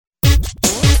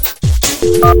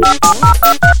You've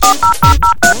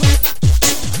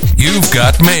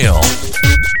got mail.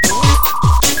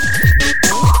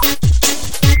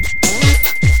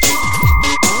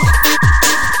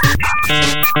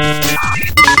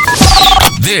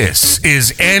 This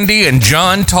is Andy and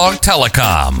John Talk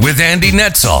Telecom with Andy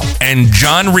Netzel and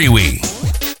John Rewe.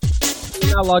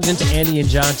 You're now logged into Andy and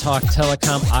John Talk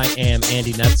Telecom. I am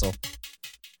Andy Netzel.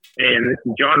 And this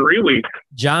is John Rewe.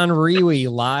 John Rewe,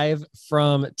 live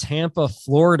from Tampa,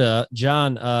 Florida.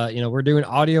 John, we're doing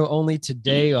audio only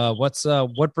today.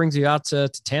 What brings you out to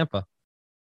Tampa?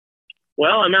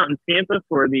 Well, I'm out in Tampa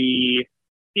for the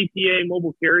CTA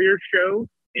Mobile Carrier Show,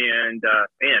 and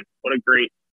man, what a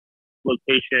great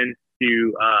location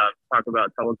to talk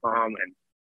about telecom and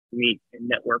meet and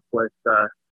network with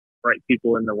right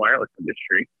people in the wireless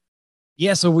industry.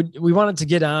 Yeah, so we wanted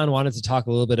to talk a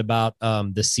little bit about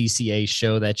the CCA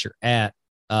show that you're at.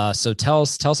 So tell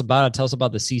us about it. Tell us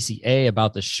about the CCA,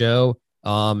 about the show,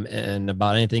 and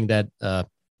about anything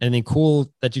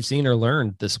cool that you've seen or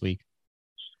learned this week.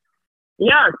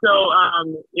 Yeah, so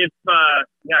if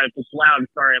it's loud,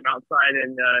 sorry, I'm outside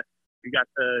and we got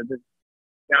the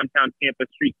downtown Tampa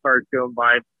street cars going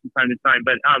by from time to time.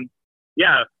 But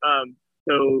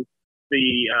so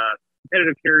the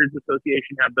Competitive Carriers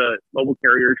Association have the Mobile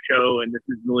Carrier Show, and this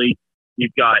is really,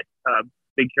 you've got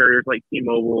big carriers like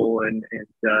T-Mobile and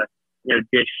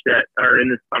Dish that are in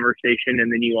this conversation,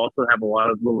 and then you also have a lot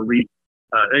of little then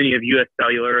you have US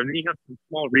Cellular, and then you have some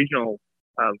small regional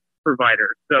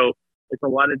providers. So it's a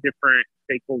lot of different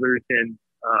stakeholders in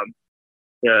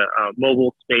the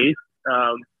mobile space.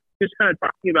 Just kind of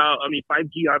talking about,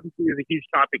 5G obviously is a huge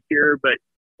topic here, but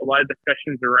a lot of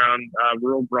discussions around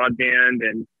rural broadband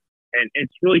and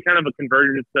it's really kind of a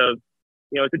convergence of,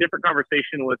 it's a different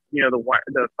conversation with,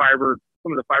 the fiber,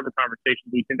 some of the fiber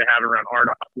conversations we tend to have around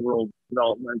RDOF rural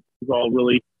development is all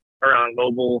really around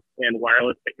mobile and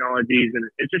wireless technologies. And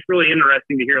it's just really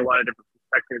interesting to hear a lot of different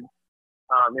perspectives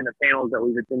in the panels that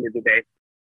we've attended today.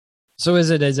 So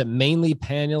is it mainly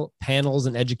panels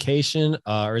and education,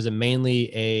 or is it mainly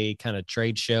a kind of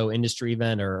trade show, industry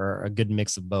event, or a good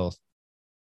mix of both?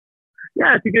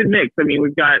 Yeah, it's a good mix.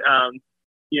 We've got,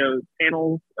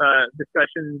 panels,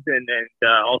 discussions, and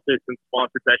also some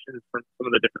sponsor sessions from some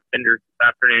of the different vendors this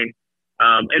afternoon.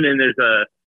 And then there's a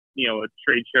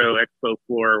trade show expo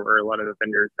floor where a lot of the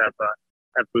vendors have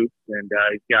booths, and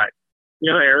you've got,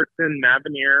 Ericsson,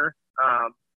 Mavenir, a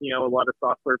lot of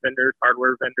software vendors,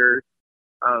 hardware vendors.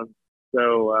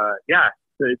 So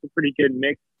it's a pretty good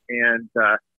mix, and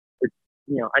it's,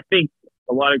 I think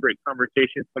a lot of great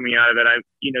conversations coming out of it.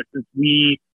 Since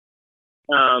we,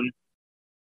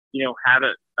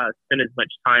 haven't spent as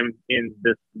much time in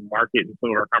this market in some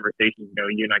of our conversations,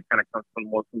 you and I kind of come from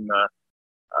more from the,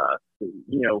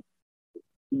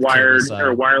 wired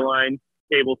or wireline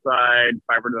cable side,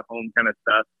 fiber to the home kind of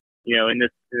stuff. In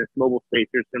this mobile space,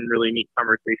 there's some really neat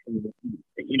conversations,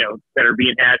 that are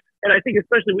being had. And I think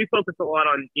especially we focus a lot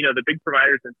on, the big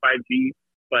providers in 5G,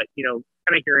 but,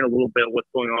 kind of hearing a little bit of what's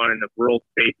going on in the rural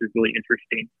space is really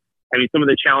interesting. Some of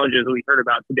the challenges that we heard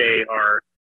about today are,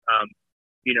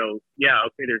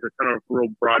 there's a ton of rural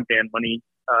broadband money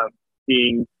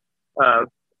being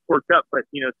worked up, but,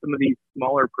 some of these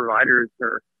smaller providers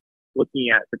are looking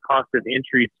at the cost of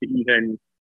entry to even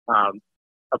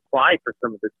apply for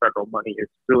some of this federal money is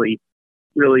really,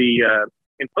 really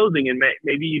imposing, and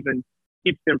maybe even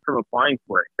keeps them from applying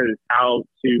for it, because how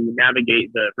to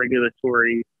navigate the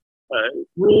regulatory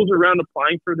rules around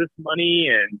applying for this money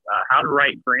and how to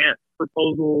write grant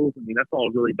proposals. That's all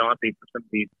really daunting for some of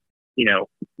these,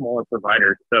 smaller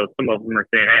providers. So some of them are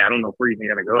saying, hey, I don't know if we're even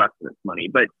going to go after this money.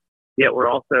 But yet we're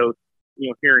also,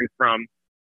 hearing from,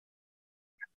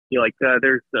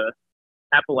 there's the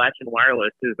Appalachian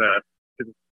Wireless is a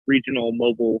regional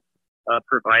mobile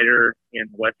provider in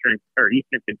western or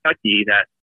eastern Kentucky that's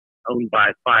owned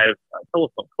by 5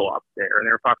 telephone co-ops there, and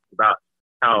they're talking about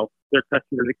how their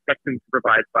customers expect them to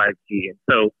provide 5G, and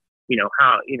so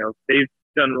how they've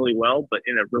done really well, but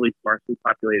in a really sparsely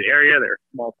populated area. They're a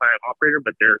small time operator,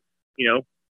 but they're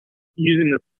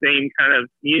using the same kind of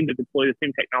needing to deploy the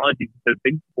same technology that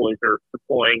big boys are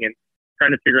deploying, and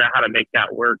trying to figure out how to make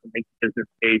that work and make the business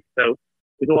case. So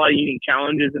there's a lot of unique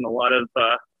challenges and a lot of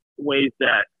ways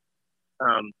that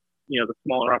the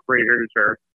smaller operators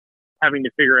are having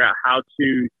to figure out how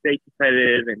to stay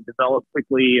competitive and develop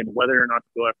quickly, and whether or not to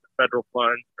go after federal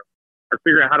funds or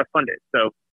figure out how to fund it.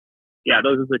 So yeah,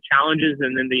 those are the challenges,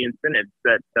 and then the incentives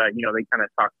that they kind of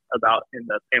talk about in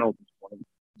the panel this morning.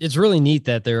 It's really neat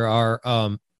that there are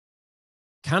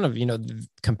kind of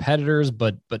competitors,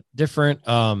 but different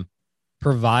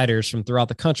providers from throughout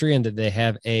the country, and that they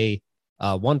have a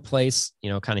one place,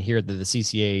 kind of here at the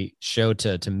CCA show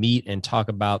to meet and talk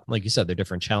about, like you said, their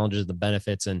different challenges, the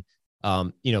benefits, and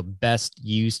best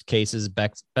used cases,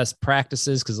 best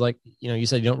practices. Cause like, you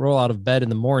said, you don't roll out of bed in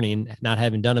the morning, not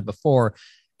having done it before,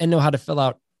 and know how to fill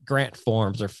out grant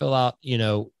forms or fill out,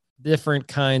 different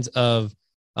kinds of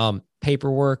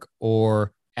paperwork,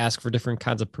 or ask for different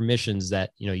kinds of permissions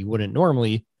that, you wouldn't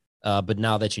normally, but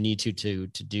now that you need to do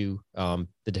the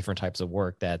different types of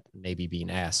work that may be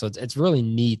being asked. So it's really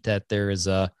neat that there is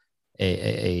that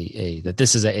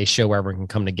this is a show where everyone can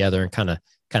come together and kind of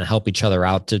help each other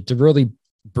out to really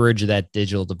bridge that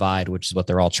digital divide, which is what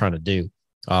they're all trying to do.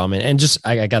 And just,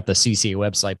 I got the CCA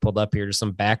website pulled up here, just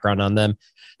some background on them.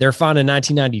 They're founded in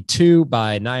 1992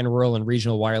 by 9 rural and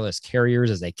regional wireless carriers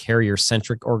as a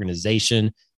carrier-centric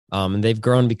organization. And they've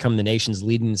grown to become the nation's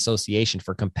leading association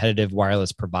for competitive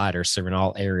wireless providers serving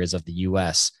all areas of the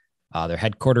U.S. They're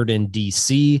headquartered in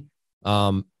D.C.,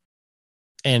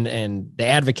 and they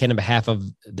advocate on behalf of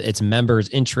its members'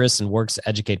 interests and works to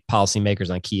educate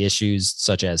policymakers on key issues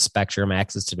such as spectrum,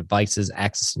 access to devices,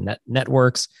 access to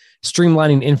networks,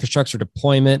 streamlining infrastructure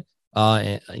deployment,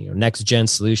 and, next gen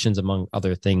solutions, among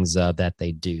other things that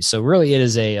they do. So really, it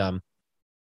is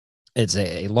it's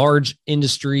a large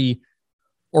industry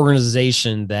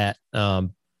organization that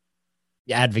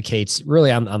advocates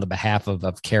really on the behalf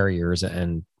of carriers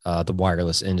and the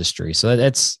wireless industry. So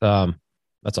that's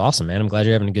awesome, man. I'm glad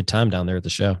you're having a good time down there at the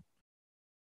show.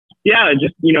 Yeah,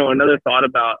 just another thought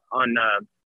about on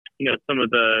some of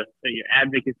the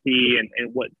advocacy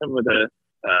and what some of the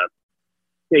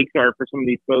stakes are for some of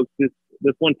these folks.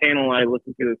 This one panel I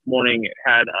listened to this morning, it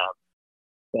had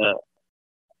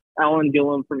Alan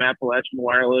Gillum from Appalachian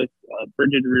Wireless,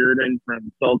 Bridget Reardon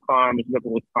from Cellcom, which is up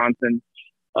in Wisconsin,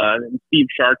 and Steve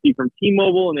Sharkey from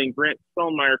T-Mobile, and then Grant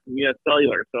Spellmeyer from US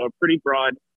Cellular. So a pretty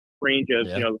broad range of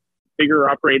bigger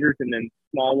operators and then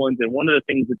small ones. And one of the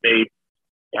things that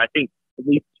I think at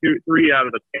least 3 out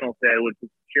of the panel said, which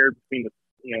was shared between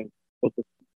both the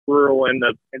rural and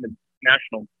the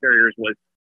national carriers, was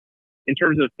in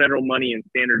terms of federal money and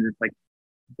standards, it's like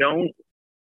don't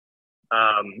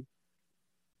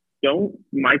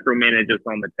micromanage us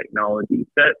on the technology.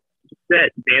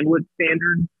 Set bandwidth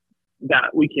standards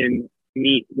that we can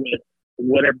meet with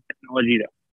whatever technology that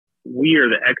we are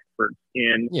the experts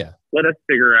in. Yeah. Let us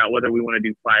figure out whether we want to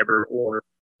do fiber or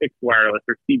fixed wireless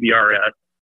or CBRS.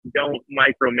 Don't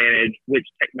micromanage which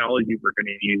technology we're going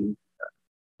to use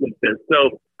with this.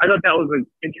 So I thought that was an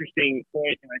interesting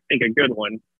point, and I think a good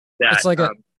one. That it's like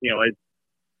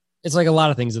it's like a lot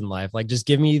of things in life. Like, just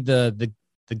give me the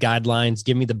guidelines,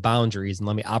 give me the boundaries, and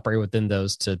let me operate within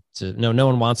those. No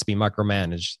one wants to be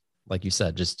micromanaged, like you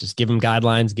said. Just give them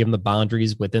guidelines, give them the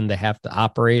boundaries within they have to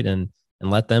operate, and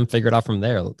let them figure it out from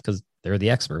there, because they're the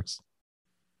experts.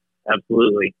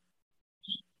 Absolutely.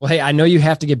 Well, hey, I know you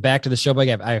have to get back to the show, but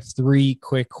I have 3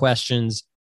 quick questions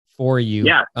for you.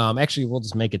 Yeah. Actually, we'll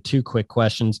just make it 2 quick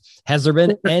questions. Has there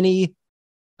been any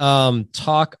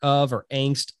talk of or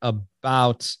angst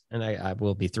about, and I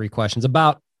will be 3 questions,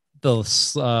 about the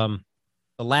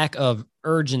lack of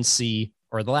urgency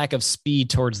or the lack of speed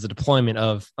towards the deployment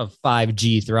of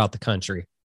 5G throughout the country?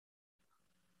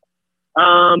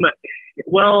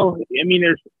 Well, I mean,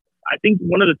 I think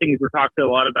one of the things that was talked a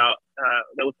lot about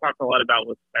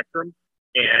was spectrum,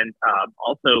 and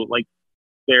also like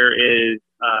there is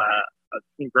a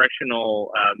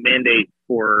congressional mandate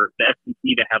for the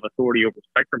FCC to have authority over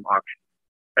spectrum auction,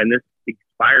 and this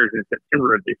expires in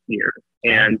September of this year.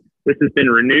 And this has been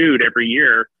renewed every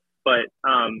year, but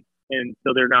and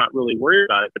so they're not really worried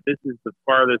about it. But this is the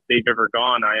farthest they've ever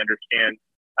gone, I understand,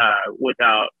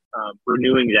 without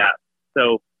renewing that.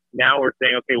 So now we're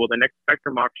saying, okay, well, the next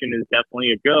spectrum auction is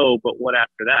definitely a go, but what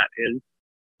after that? Is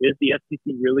the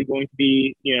FCC really going to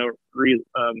be,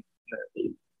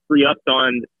 re-upped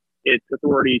on its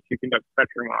authority to conduct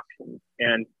spectrum auctions?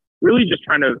 And really just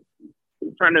trying to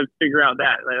figure out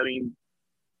that. I mean,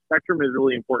 spectrum is a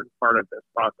really important part of this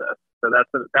process. So that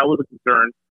was a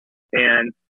concern.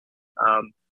 And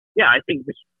I think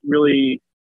just really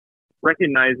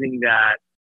recognizing that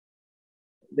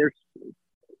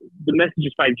the message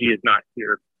of 5G is not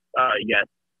here yet,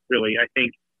 really, I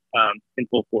think, in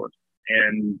full force.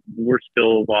 And we're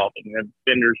still evolving. The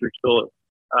vendors are still,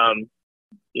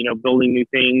 building new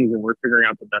things, and we're figuring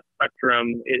out the best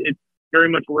spectrum. It's very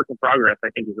much a work in progress, I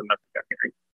think, is the message I'm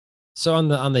hearing. So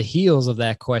on the heels of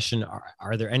that question,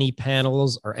 are there any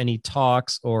panels or any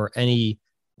talks or any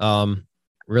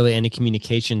really any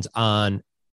communications on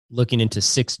looking into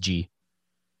 6G?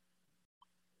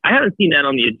 I haven't seen that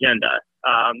on the agenda.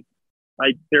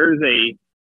 There's a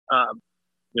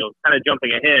kind of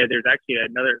jumping ahead. There's actually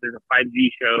there's a 5G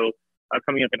show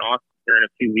coming up in Austin here in a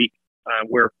few weeks,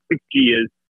 where 6G is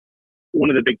one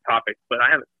of the big topics, but I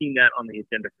haven't seen that on the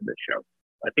agenda for this show.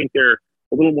 I think they're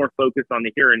a little more focused on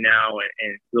the here and now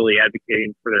and really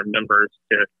advocating for their members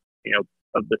to,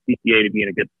 of the CCA to be in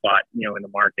a good spot, in the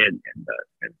market and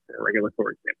the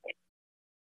regulatory standpoint.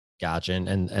 Gotcha.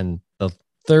 And the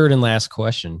third and last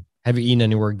question, have you eaten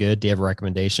anywhere good? Do you have a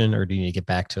recommendation, or do you need to get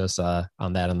back to us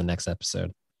on that on the next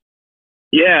episode?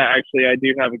 Yeah, actually, I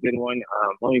do have a good one.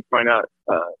 Let me find out.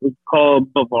 It's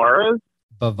called Bavara's.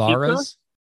 Bavara's? Pizza?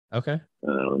 Okay.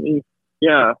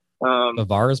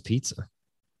 Bavara's Pizza.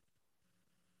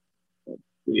 Let's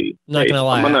see. I'm not gonna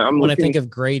lie. When I think of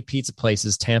great pizza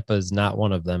places, Tampa is not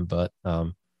one of them. But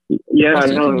you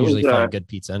can usually find good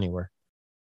pizza anywhere.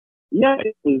 Yeah,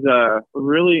 it was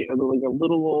really like a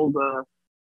little old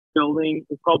building.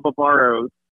 It's called Bavaro's,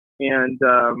 and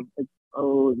it's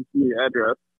the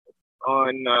address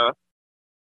on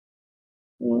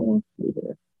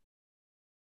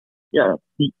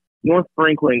North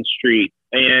Franklin Street,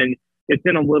 and it's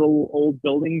in a little old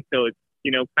building, so it's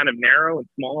kind of narrow and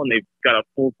small, and they've got a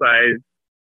full size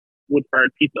wood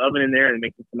fired pizza oven in there, and it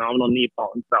makes a phenomenal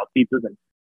Neapolitan style pizzas and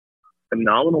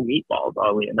phenomenal meatballs,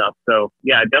 oddly enough. So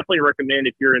yeah, I definitely recommend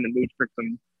if you're in the mood for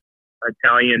some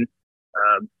Italian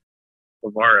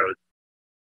Bavaro's.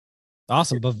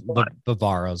 Awesome.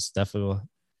 Bavaro's, definitely will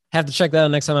have to check that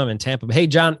out next time I'm in Tampa. But hey,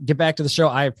 John, get back to the show.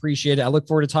 I appreciate it. I look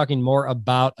forward to talking more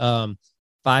about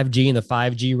 5G and the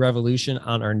 5G revolution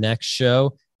on our next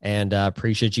show, and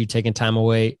appreciate you taking time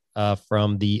away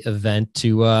from the event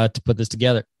to put this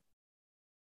together.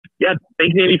 Yeah,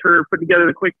 thanks, Andy, for putting together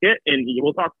the quick hit, and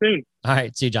we'll talk soon. All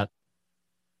right, see you, John.